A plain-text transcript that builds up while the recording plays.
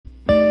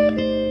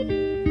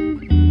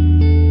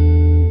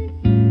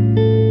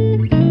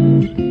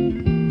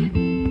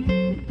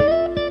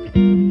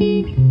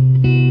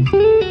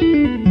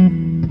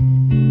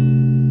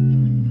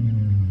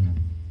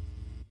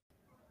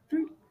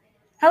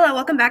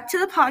back to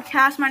the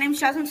podcast. My name is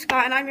Jasmine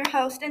Scott, and I'm your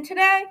host. And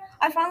today,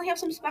 I finally have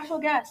some special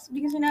guests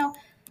because,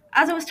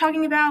 as I was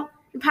talking about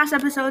in past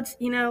episodes,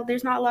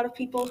 there's not a lot of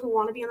people who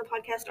want to be on the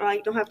podcast, or I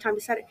don't have time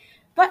to set it.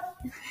 But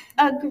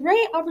a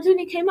great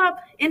opportunity came up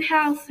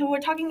in-house, so we're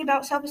talking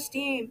about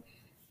self-esteem.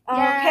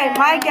 Okay,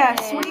 my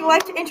guests, would you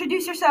like to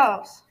introduce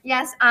yourselves?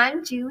 Yes,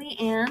 I'm Julie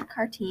Ann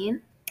Cartine.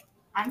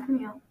 I'm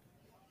Camille.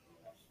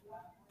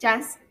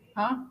 Jess.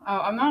 Huh? Oh,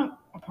 I'm not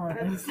a part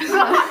of this.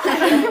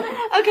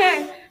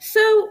 Okay, so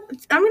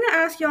I'm going to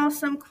ask y'all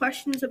some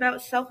questions about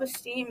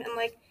self-esteem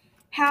and,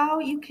 how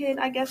you could,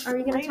 Are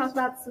we going to talk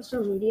about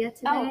social media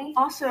today? Oh,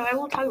 also, I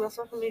will talk about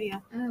social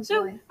media. Oh,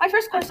 So, boy. my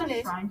first question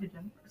is, Trying to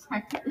jump for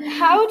a second.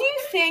 how do you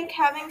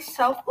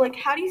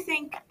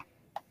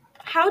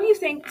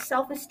think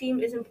self-esteem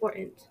is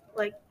important?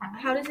 Like,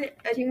 how does it...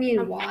 Do you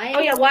mean why? Oh,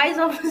 yeah, why is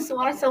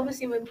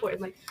self-esteem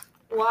important? Like,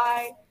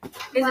 why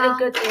is it a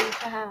good thing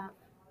to have?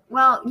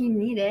 Well, you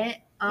need it.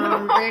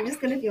 Or you're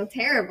just going to feel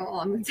terrible.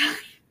 I'm going to tell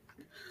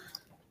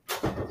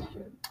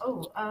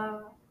you.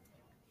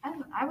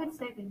 I would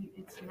say that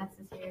it's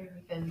necessary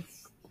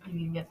because you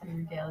need to get through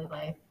your daily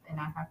life and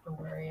not have to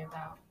worry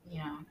about,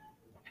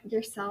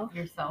 Yourself.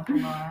 yourself a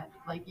lot.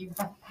 Like you've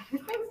got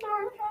things to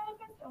worry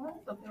about, or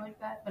something like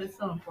that. But it's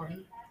still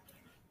important.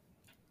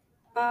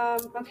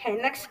 Okay,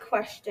 next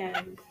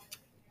question.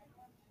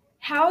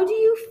 How do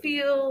you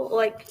feel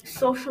like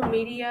social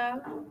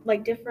media,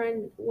 like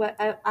different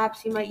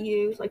apps you might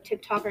use, like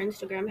TikTok or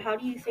Instagram, how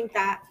do you think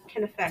that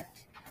can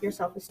affect your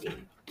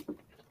self-esteem?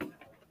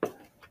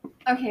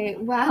 Okay,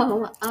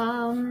 well,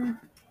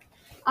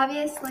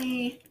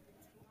 obviously,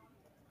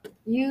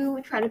 you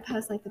try to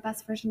post, like, the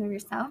best version of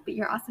yourself, but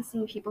you're also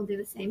seeing people do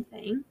the same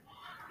thing.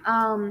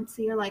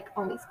 So you're, like,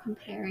 always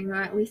comparing,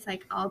 or at least,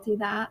 like, I'll do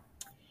that.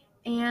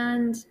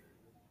 And,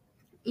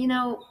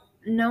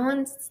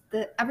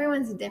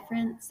 everyone's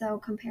different, so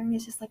comparing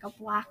is just like a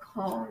black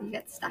hole you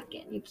get stuck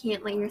in. You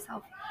can't let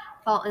yourself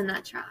fall in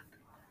that trap.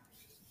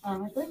 I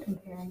feel like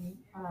comparing,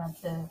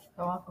 to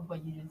go off of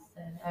what you just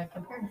said,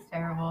 comparing is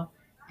terrible.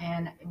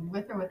 And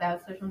with or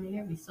without social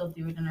media, we still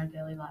do it in our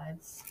daily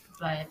lives.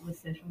 But with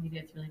social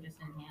media, it's really just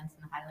enhanced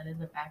and highlighted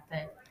the fact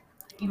that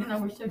even though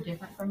we're so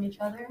different from each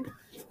other,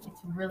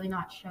 it's really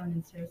not shown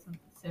in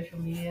social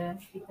media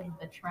because of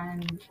the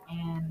trend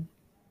and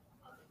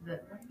the...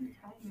 What are you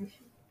tying your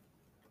shoe?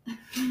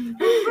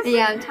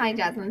 Yeah, I'm tying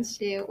Jasmine's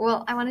shoe.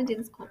 Well, I want to do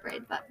this cool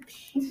braid, but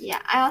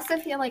yeah. I also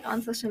feel like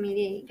on social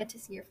media, you get to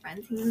see your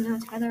friends hanging out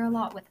together a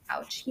lot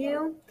without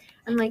you.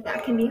 And, like,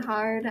 that can be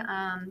hard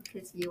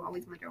because you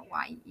always wonder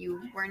why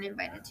you weren't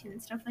invited to and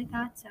stuff like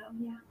that. So,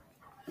 yeah.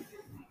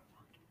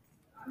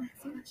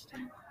 That's so much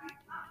time.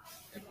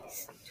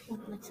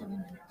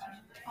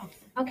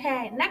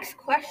 Okay, next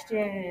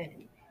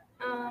question.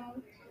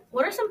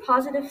 What are some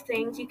positive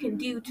things you can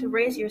do to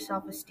raise your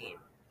self-esteem?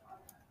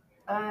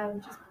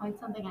 Just point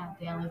something out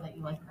daily that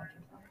you like about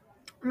yourself.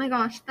 Oh my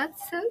gosh,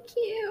 that's so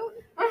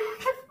cute.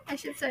 I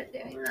should start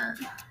doing that.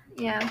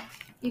 Yeah.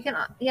 You can,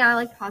 I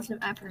like positive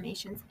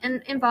affirmations.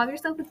 And involve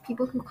yourself with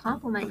people who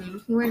compliment you,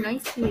 who are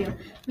nice to you,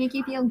 make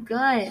you feel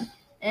good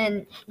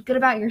and good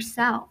about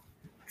yourself,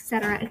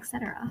 etc.,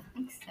 etc.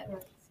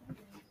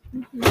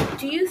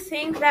 Do you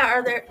think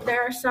that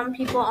there are some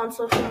people on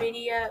social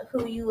media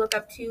who you look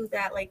up to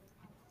that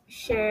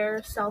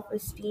share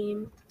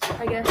self-esteem,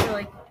 I guess,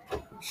 or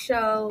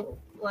show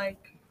I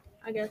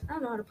guess I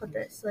don't know how to put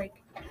this.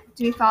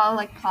 Do you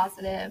follow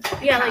positive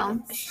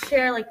accounts?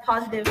 Share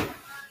positive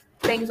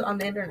things on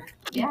the internet?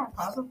 Yeah,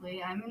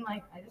 probably. I mean,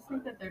 I just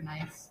think that they're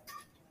nice.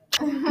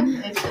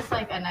 It's just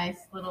a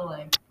nice little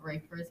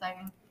break for a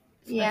second.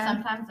 Yeah. But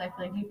sometimes I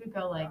feel like you could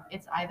go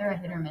it's either a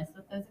hit or miss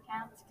with those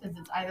accounts because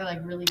it's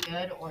either really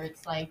good or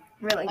it's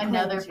really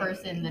another cringy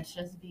person that's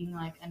just being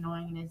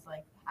annoying and is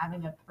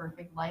having a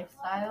perfect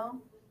lifestyle,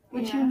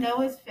 which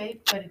Yeah. is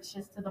fake, but it's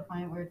just to the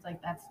point where it's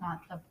that's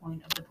not the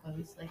point of the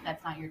post.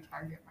 That's not your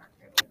target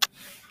market.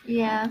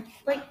 Yeah.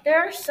 There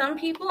are some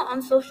people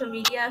on social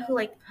media who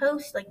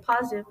post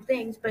positive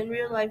things, but in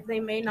real life they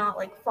may not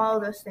follow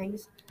those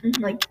things.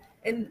 Mm-hmm.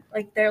 In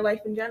their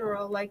life in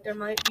general. There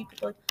might be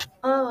people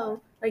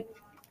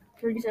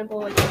for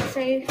example,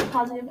 say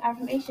positive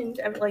affirmations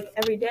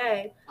every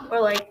day,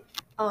 or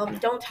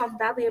don't talk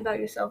badly about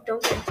yourself,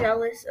 don't get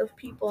jealous of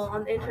people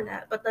on the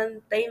internet, but then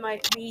they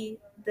might be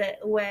the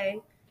way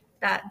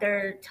that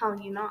they're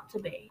telling you not to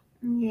be.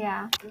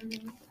 Yeah.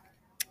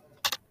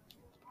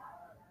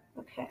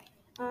 Okay.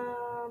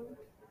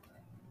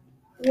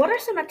 What are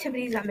some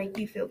activities that make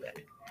you feel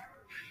good?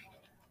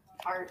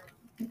 Art,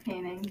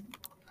 painting,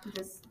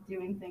 just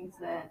doing things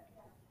where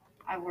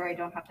I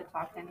don't have to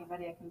talk to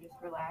anybody. I can just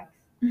relax.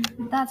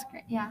 That's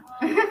great. Yeah.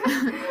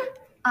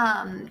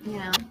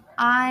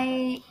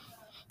 I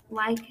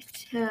like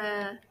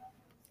to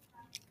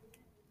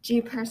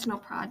do personal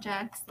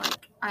projects.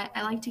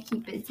 I like to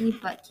keep busy,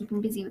 but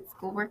keeping busy with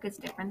schoolwork is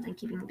different than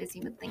keeping busy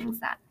with things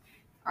that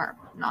are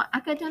not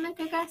academic,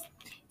 I guess.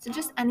 So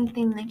just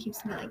anything that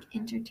keeps me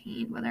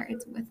entertained, whether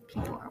it's with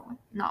people or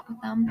not with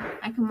them.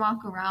 I can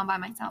walk around by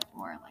myself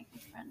or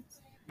with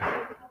friends.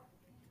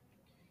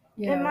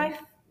 Yeah. And my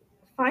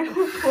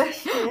final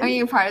question. Are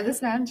you part of the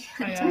Snapchat?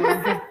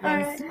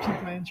 Yes,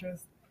 piqued my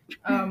interest.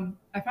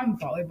 I found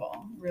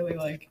volleyball really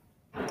like.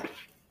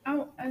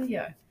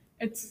 Yeah.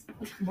 It's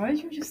why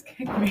did you just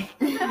kick me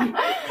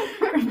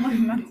from my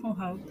mental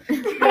health?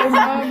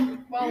 Because,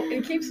 well,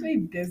 it keeps me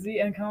busy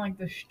and kind of like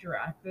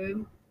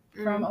distracted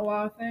from a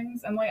lot of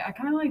things, and like I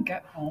kind of like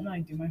get home and I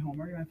do my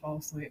homework and I fall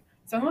asleep,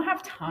 so I don't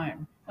have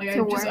time. Like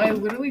I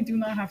literally do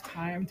not have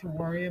time to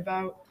worry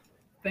about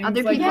things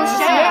Other like people's this.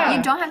 shit. Yeah.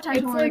 You don't have time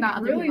It's to worry like about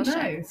other really people's shit.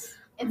 nice.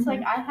 It's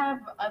like I have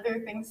other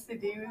things to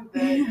do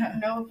that, Yeah.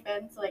 no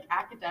offense, like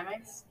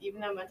academics,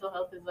 even though mental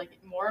health is like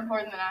more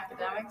important than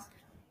academics.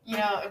 You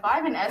know, if I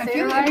have an I essay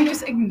feel to like if you write,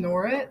 just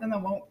ignore it, then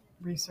it won't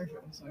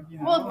resurface. Like, you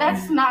know, well,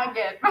 that's not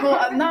good. well,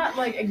 I'm not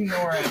like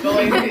ignore it, but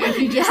like if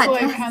you just Yeah,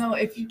 like just- kind of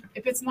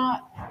if it's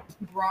not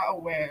brought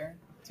aware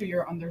to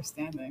your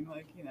understanding,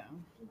 like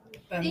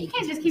then You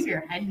can't just keep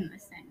your head in the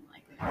sand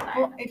like that.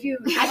 Well, if you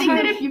I think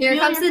that if you Here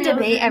feel comes your the feelings,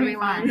 debate, you'll be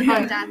everyone. fine. Yeah.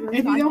 On Jasmine's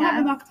if you don't have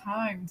podcast. enough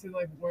time to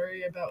like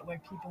worry about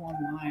like people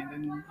online,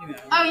 then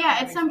Oh yeah,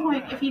 at some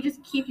point, if you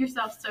just keep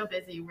yourself so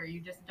busy where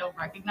you just don't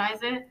recognize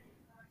it,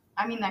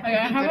 I mean that could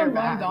like, I be good or haven't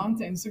bad. logged on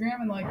to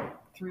Instagram in like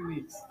 3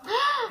 weeks.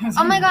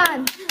 Oh my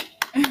god.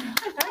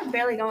 I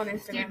barely go on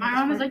Instagram. Dude, my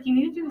mom was like, "You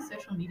need to do a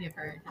social media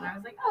purge," and I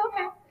was like, "Oh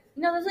okay."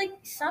 you know, there's like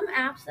some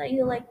apps that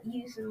you like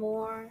use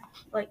more,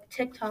 like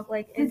TikTok,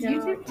 like in Is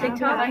general. YouTube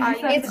TikTok, I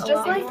use It's a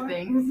just lot like- more.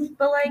 things.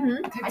 But like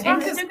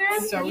TikTok is Instagram,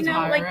 so you know,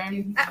 like,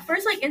 tiring. at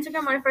first, like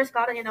Instagram when I first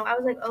got it, you know, I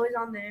was like always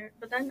on there.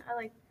 But then I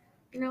like,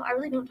 you know, I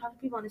really don't talk to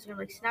people on Instagram.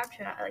 Like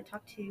Snapchat, I like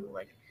talk to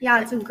like.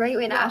 Yeah, it's a great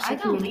way to I actually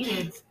communicate.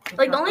 deleted.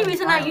 Like, the only TikTok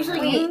reason I for a usually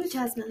while. use- Wait,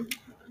 Jasmine.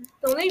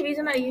 The only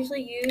reason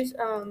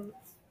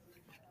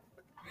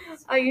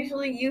I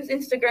usually use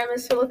Instagram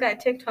is to look at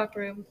TikTok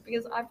room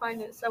because I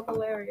find it so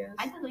hilarious.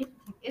 I deleted.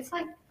 It's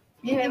like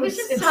Yeah, it was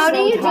just it's How so do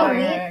you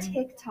tiring. delete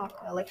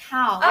TikTok though? Like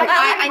how? I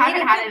I haven't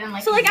need had it in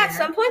like So a like at year.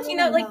 some points, you Oh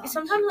know, my like gosh.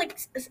 sometimes like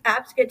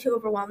apps get too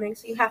overwhelming,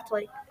 so you have to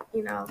like,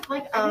 you know.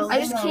 Like I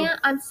just No. can't.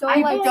 I'm so I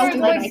like feel stupid.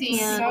 like I seeing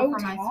can't. so people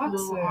from my school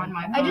toxic. on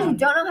my phone. I just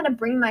don't know how to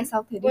bring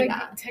myself to do Like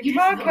that.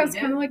 TikTok just has delete it.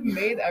 kind of like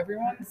made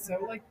everyone so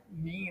like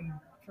mean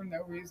for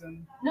no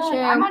reason. No, like,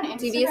 Sure, I'm on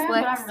devious Instagram,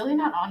 but flicks. I'm really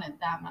not on it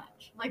that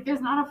much. Like,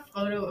 there's not a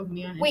photo of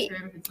me on Instagram Wait,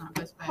 if it's not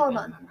posted by hold a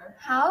on. family member.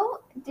 How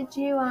did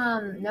you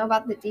know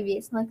about the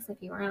devious links if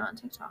you weren't on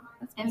TikTok?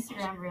 That's my question.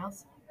 Instagram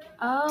Reels.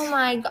 Oh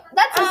my god,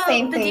 that's the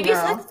same the thing, devious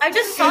girl. links, I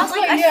just saw It's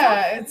like, like, I saw.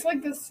 yeah, it's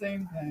like the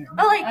same thing.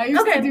 Oh, like, I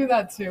used okay. to do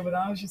that too, but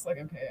I was just like,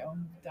 okay, I'll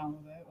down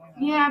with it. Why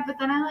not? Yeah, but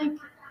then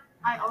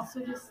I also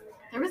just,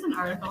 there was an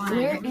article on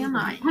Where it. It was am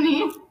really I?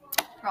 funny.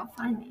 Girl,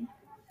 find me.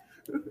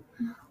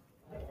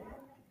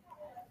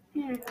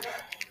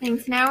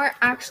 Thanks. Now we're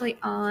actually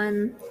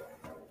on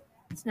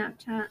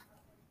Snapchat.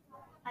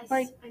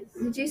 Like,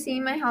 did you see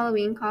my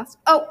Halloween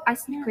costume? Oh, I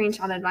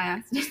screenshotted by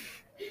accident.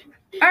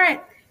 All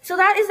right, so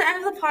that is the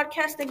end of the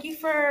podcast. Thank you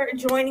for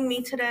joining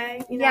me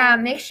today. You know? Yeah,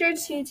 make sure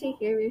to take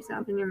care of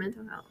yourself and your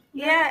mental health.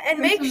 Yeah, and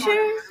Drink make some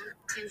water.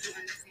 sure.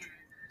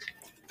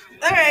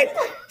 All right,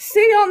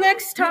 see y'all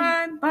next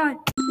time.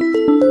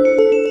 Bye.